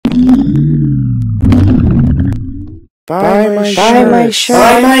Buy my shirt.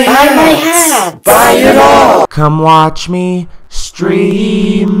 Buy my hat. Buy it all. Come watch me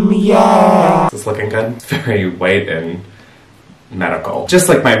stream, yeah. This is looking good. It's very white and medical. Just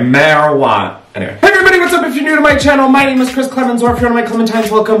like my marijuana. Anyway. Hey everybody, what's up? If you're new to my channel, my name is Klemens, or if you're one of my Clementines,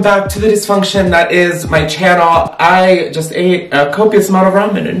 welcome back to the dysfunction that is my channel. I just ate a copious amount of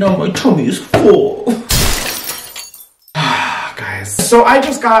ramen and now my tummy is full. So I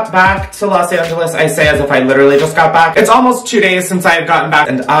just got back to Los Angeles. I say as if I literally just got back. It's almost 2 days since I've gotten back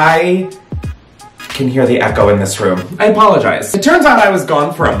and I can hear the echo in this room. I apologize. It turns out I was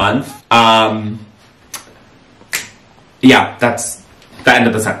gone for a month. Yeah, that's the end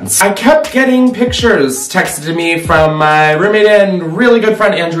of the sentence. I kept getting pictures texted to me from my roommate and really good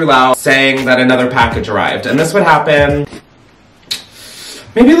friend Andrew Lowe saying that another package arrived. And this would happen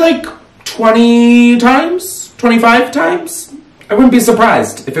maybe like 20 times, 25 times. I wouldn't be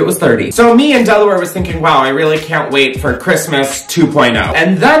surprised if it was 30. So me in Delaware was thinking, wow, I really can't wait for Christmas 2.0.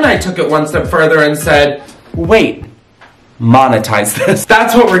 And then I took it one step further and said, wait, monetize this.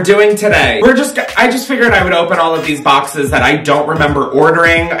 That's what we're doing today. I just figured I would open all of these boxes that I don't remember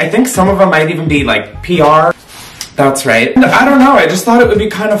ordering. I think some of them might even be like PR. That's right. I don't know, I just thought it would be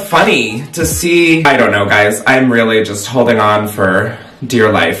kind of funny to see. I don't know, guys. I'm really just holding on for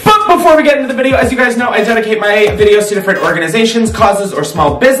dear life. But before we get into the video, as you guys know, I dedicate my videos to different organizations, causes, or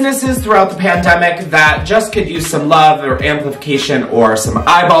small businesses throughout the pandemic that just could use some love or amplification or some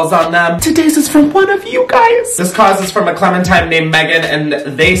eyeballs on them. Today's is from one of you guys. This cause is from a Clementine named Megan,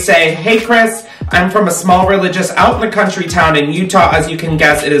 and they say, hey Chris, I'm from a small religious out in the country town in Utah. As you can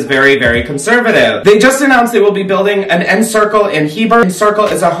guess, it is very, very conservative. They just announced they will be building an N-Circle in Heber. N-Circle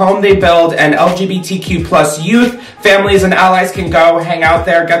is a home they build, and LGBTQ+ youth, families, and allies can go hang out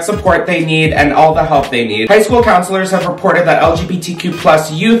there, get support they need, and all the help they need. High school counselors have reported that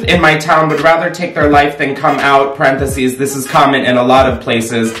LGBTQ+ youth in my town would rather take their life than come out, parentheses, this is common in a lot of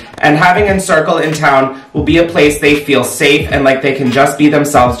places, and having N-Circle in town will be a place they feel safe and like they can just be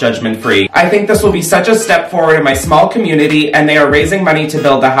themselves judgment-free. I think this will be such a step forward in my small community, and they are raising money to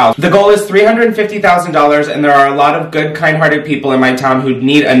build the house. The goal is $350,000, and there are a lot of good, kind-hearted people in my town who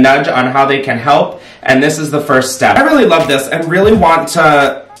need a nudge on how they can help, and this is the first step. I really love this and really want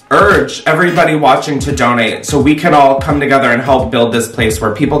to urge everybody watching to donate so we can all come together and help build this place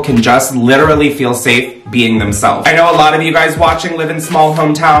where people can just literally feel safe being themselves. I know a lot of you guys watching live in small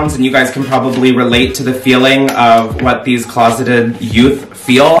hometowns, and you guys can probably relate to the feeling of what these closeted youth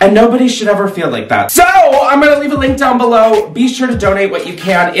feel, and nobody should ever feel like that. So I'm gonna leave a link down below. Be sure to donate what you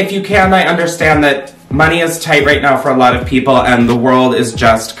can. If you can, I understand that money is tight right now for a lot of people and the world is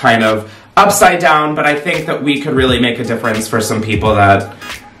just kind of upside down, but I think that we could really make a difference for some people that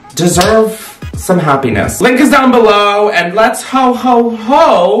deserve some happiness. Link is down below, and let's ho ho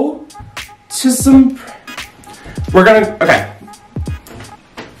ho to some. Okay.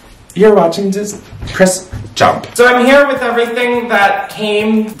 You're watching this, Chris, jump. So I'm here with everything that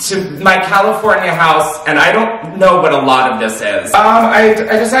came to my California house, and I don't know what a lot of this is. I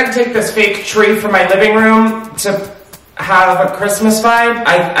decided to take this fake tree from my living room to have a Christmas vibe.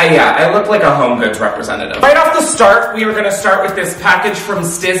 Yeah, I look like a home goods representative. Right off the start, we were gonna start with this package from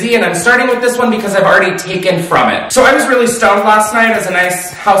Stizzy, and I'm starting with this one because I've already taken from it. So I was really stoned last night as a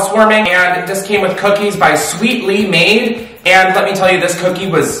nice housewarming, and this came with cookies by Sweetly Made, and let me tell you, this cookie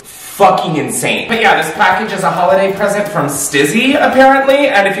was fucking insane. But yeah, this package is a holiday present from Stizzy, apparently,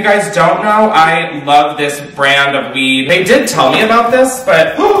 and if you guys don't know, I love this brand of weed. They did tell me about this,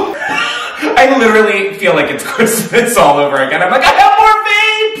 but I literally feel like it's Christmas all over again. I'm like, I have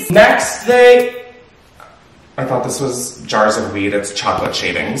more vapes! Next, I thought this was jars of weed. It's chocolate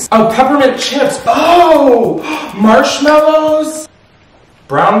shavings. Oh, peppermint chips. Oh, marshmallows.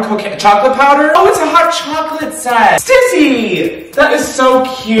 Brown cocaine, chocolate powder. Oh, it's a hot chocolate set. Stizzy! That is so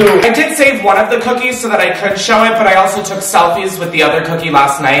cute. I did save one of the cookies so that I could show it, but I also took selfies with the other cookie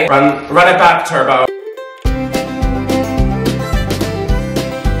last night. Run it back, Turbo.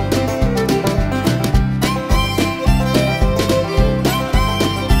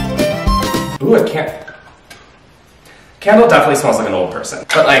 Ooh, a candle definitely smells like an old person,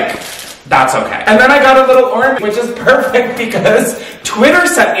 but like, that's okay. And then I got a little orange, which is perfect because Twitter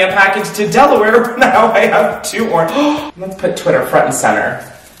sent me a package to Delaware. Now I have 2 orange. Let's put Twitter front and center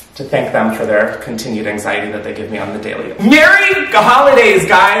to thank them for their continued anxiety that they give me on the daily. Merry holidays,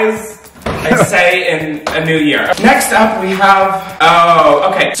 guys! I say in a new year. Next up we have,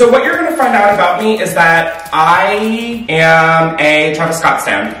 okay. So what you're gonna find out about me is that I am a Travis Scott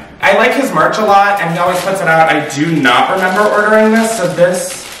stan. I like his merch a lot, and he always puts it out. I do not remember ordering this, so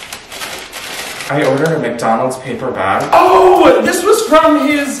I ordered a McDonald's paper bag. Oh, this was from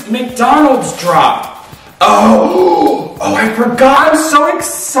his McDonald's drop. Oh, I forgot. I'm so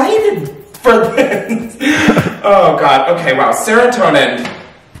excited for this. Oh God, okay, wow, serotonin.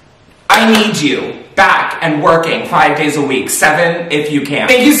 I need you back and working 5 days a week, 7 if you can.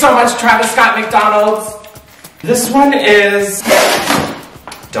 Thank you so much, Travis Scott McDonald's. This one is,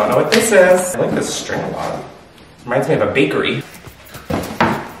 don't know what this is. I like this string a lot. Reminds me of a bakery.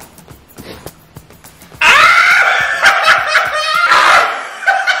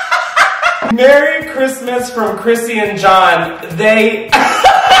 Merry Christmas from Chrissy and John. They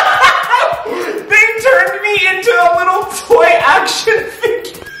turned me into a little toy action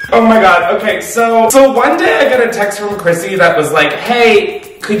figure. Oh my God, okay, so one day I got a text from Chrissy that was like,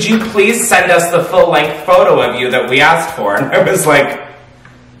 hey, could you please send us the full-length photo of you that we asked for? And I was like,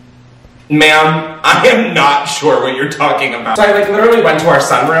 ma'am, I am not sure what you're talking about. So I like literally went to our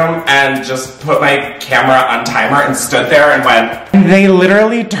sunroom and just put my camera on timer and stood there and went, and they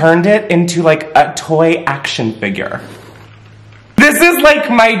literally turned it into like a toy action figure. This is like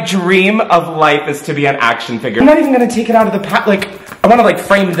my dream of life, is to be an action figure. I'm not even gonna take it out of the pack. Like, I wanna like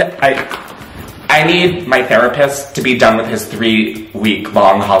frame the, I need my therapist to be done with his 3-week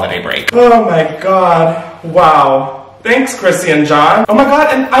long holiday break. Oh my God, wow. Thanks, Chrissy and John. Oh my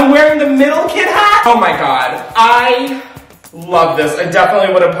God, and I'm wearing the middle kid hat. Oh my God, I love this. I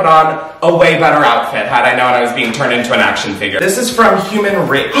definitely would have put on a way better outfit had I known I was being turned into an action figure. This is from Human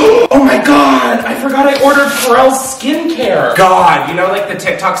Race. Oh my God, I forgot I ordered Pharrell's skincare. God, you know like the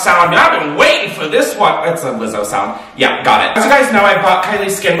TikTok sound? I've been waiting for this one. That's a Lizzo sound. Yeah, got it. As you guys know, I've bought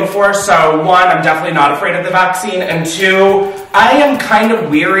Kylie's skin before, so 1, I'm definitely not afraid of the vaccine, and 2, I am kind of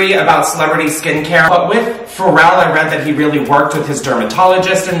weary about celebrity skincare, but with Pharrell, I read that he really worked with his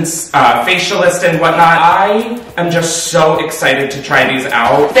dermatologist and facialist and whatnot. I am just so excited to try these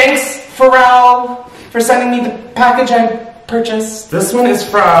out. Thanks, Pharrell, for sending me the package I purchased. This one is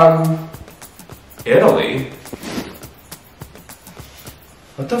from Italy.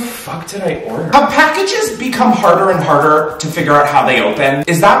 What the fuck did I order? How packages become harder and harder to figure out how they open.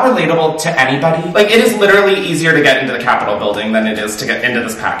 Is that relatable to anybody? Like, it is literally easier to get into the Capitol building than it is to get into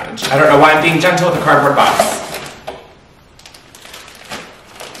this package. I don't know why I'm being gentle with the cardboard box.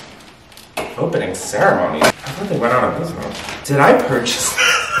 Opening ceremony. I thought they went out of business. Did I purchase this?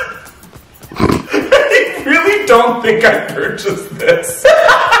 I really don't think I purchased this.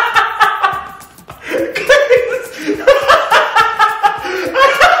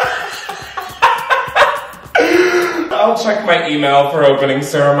 I'll check my email for opening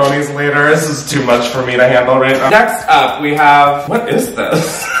ceremonies later. This is too much for me to handle right now. Next up, we have, what is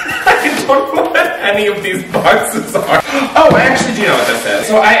this? I don't know what any of these boxes are. Oh, I actually do know what this is.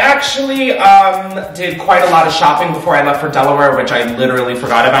 So I actually did quite a lot of shopping before I left for Delaware, which I literally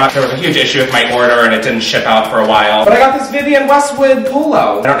forgot about. There was a huge issue with my order and it didn't ship out for a while. But I got this Vivienne Westwood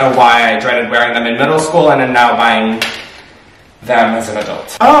polo. I don't know why I dreaded wearing them in middle school and am now buying them as an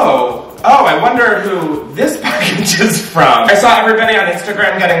adult. Oh, I wonder who this package is from. I saw everybody on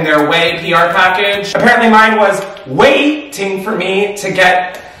Instagram getting their Way PR package. Apparently mine was waiting for me to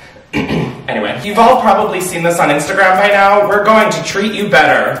get... Anyway, you've all probably seen this on Instagram by now. We're going to treat you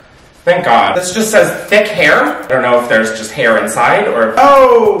better. Thank God. This just says thick hair. I don't know if there's just hair inside or...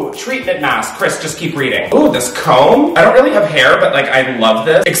 Oh, treatment mask. Chris, just keep reading. Oh, this comb. I don't really have hair, but like I love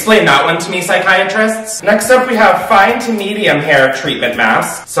this. Explain that one to me, psychiatrists. Next up, we have fine to medium hair treatment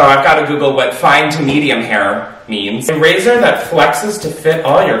mask. So I've got to Google what fine to medium hair means. A razor that flexes to fit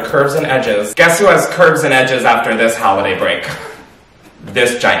all your curves and edges. Guess who has curves and edges after this holiday break?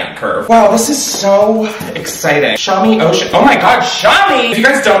 This giant curve. Wow, this is so exciting. Shami Ocean. Oh my God, Shami! If you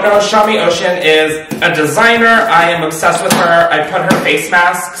guys don't know, Shami Ocean is a designer. I am obsessed with her. I put her face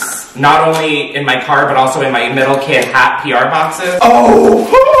masks not only in my car, but also in my middle kid hat PR boxes. Oh,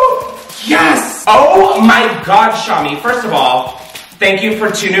 yes! Oh my God, Shami. First of all, thank you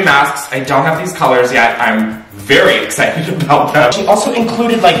for 2 new masks. I don't have these colors yet. I'm very excited about them. She also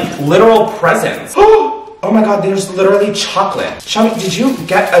included like literal presents. Oh my God, there's literally chocolate. Shami, did you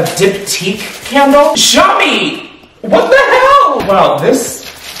get a diptyque candle? Shami! What the hell? Wow, this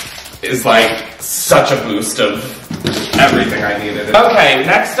is like such a boost of everything I needed. Okay,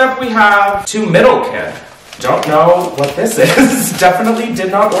 next up we have 2 middle kid. Don't know what this is. Definitely did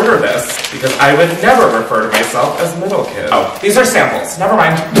not order this because I would never refer to myself as middle kid. Oh, these are samples. Never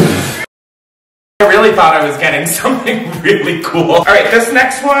mind. I really thought I was getting something really cool. All right, this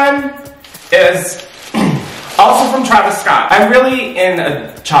next one is also from Travis Scott. I'm really in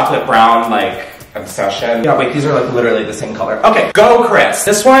a chocolate brown, like, obsession. Yeah, wait, these are like literally the same color. Okay, go Chris.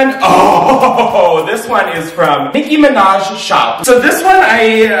 This one, oh, this one is from Nicki Minaj's shop. So this one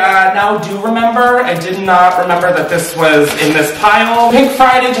I now do remember. I did not remember that this was in this pile. Pink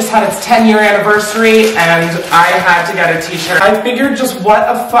Friday just had its 10-year anniversary and I had to get a t-shirt. I figured just what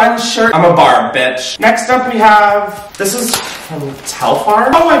a fun shirt. I'm a Barb, bitch. Next up we have, this is from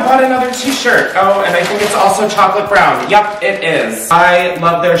Telfar. Oh, I bought another t-shirt. Oh, and I think it's also chocolate brown. Yep, it is. I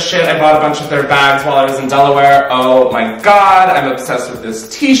love their shit. I bought a bunch of their bags while I was in Delaware. Oh my god, I'm obsessed with this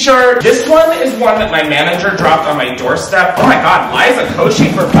t-shirt. This one is one that my manager dropped on my doorstep. Oh my god, Liza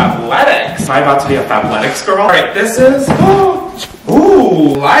Koshy for Fabletics. Am I about to be a Fabletics girl? Alright, this is,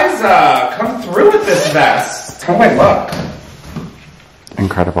 ooh, Liza, come through with this vest. How do I look?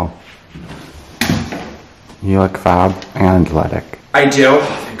 Incredible. You look fab and athletic. I do. Oh,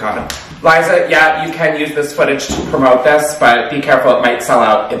 thank God. Liza, yeah, you can use this footage to promote this, but be careful, it might sell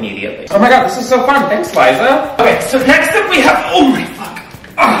out immediately. Oh my god, this is so fun. Thanks, Liza. Okay, so next up we have, oh my fuck.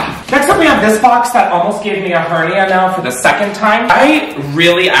 Next up we have this box that almost gave me a hernia now for the second time. I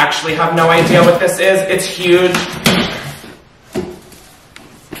really actually have no idea what this is. It's huge.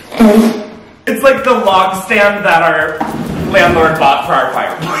 It's like the log stand that our landlord bought for our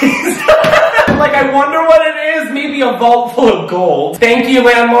fireplace. Like, I wonder what it is. Maybe a vault full of gold. Thank you,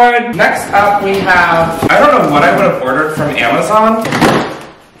 landlord. Next up, we have, I don't know what I would have ordered from Amazon.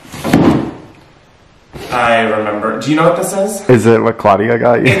 I remember. Do you know what this is? Is it what Claudia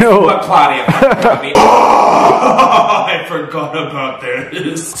got you? It's what Claudia got me. Oh, I forgot about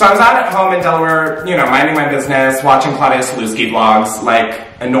this. So I was out at home in Delaware, you know, minding my business, watching Claudia Saluski vlogs like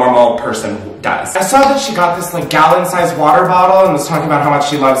a normal person does. I saw that she got this like gallon-sized water bottle and was talking about how much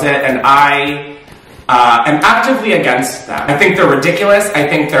she loves it, and I am actively against that. I think they're ridiculous. I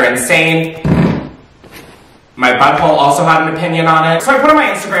think they're insane. My butthole also had an opinion on it. So I put on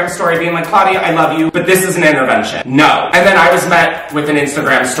my Instagram story being like, Claudia, I love you, but this is an intervention. No. And then I was met with an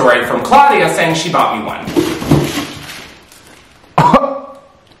Instagram story from Claudia saying she bought me one.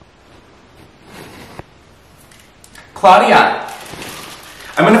 Claudia,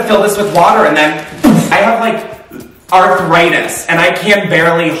 I'm gonna fill this with water and then I have like arthritis and I can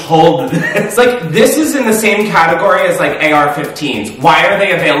barely hold this. Like, this is in the same category as like AR-15s. Why are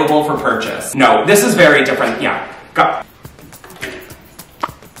they available for purchase? No, this is very different. Yeah, go.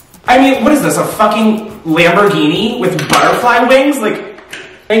 I mean, what is this, a fucking Lamborghini with butterfly wings? Like,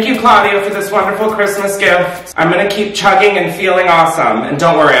 thank you, Claudia, for this wonderful Christmas gift. I'm gonna keep chugging and feeling awesome. And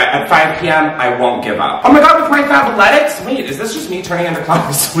don't worry, at 5 p.m., I won't give up. Oh my god, with my Fabletics? Wait, is this just me turning into Claudia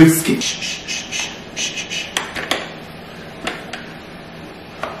Saluski? Shh, shh, shh, shh, shh, shh.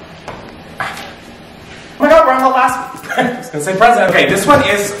 Oh my god, we're on the last, I was gonna say present. Okay, this one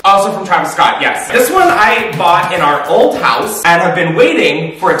is also from Travis Scott, yes. This one I bought in our old house and have been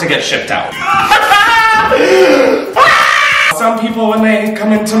waiting for it to get shipped out. Some people, when they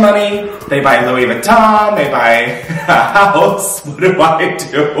come into money, they buy Louis Vuitton, they buy a house. What do? I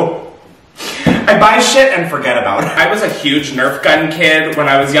buy shit and forget about it. I was a huge Nerf gun kid when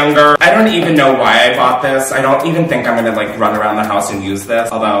I was younger. I don't even know why I bought this. I don't even think I'm gonna like run around the house and use this,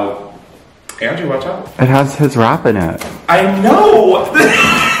 although, Andrew, watch out. It has his rap in it. I know!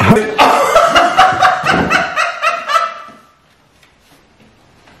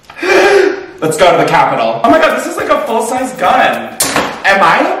 Let's go to the Capitol. Oh my god, this is like a full-size gun. Am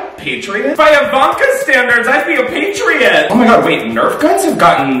I a patriot? By Ivanka standards, I'd be a patriot. Oh my god, wait, Nerf guns have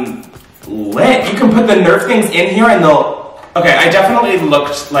gotten lit. You can put the Nerf things in here and they'll... Okay, I definitely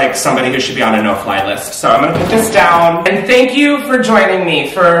looked like somebody who should be on a no-fly list. So I'm gonna put this down. And thank you for joining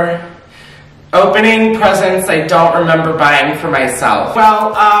me for opening presents I don't remember buying for myself.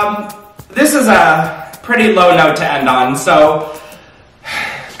 Well, this is a pretty low note to end on, so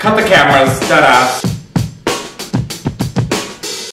cut the cameras, da-da.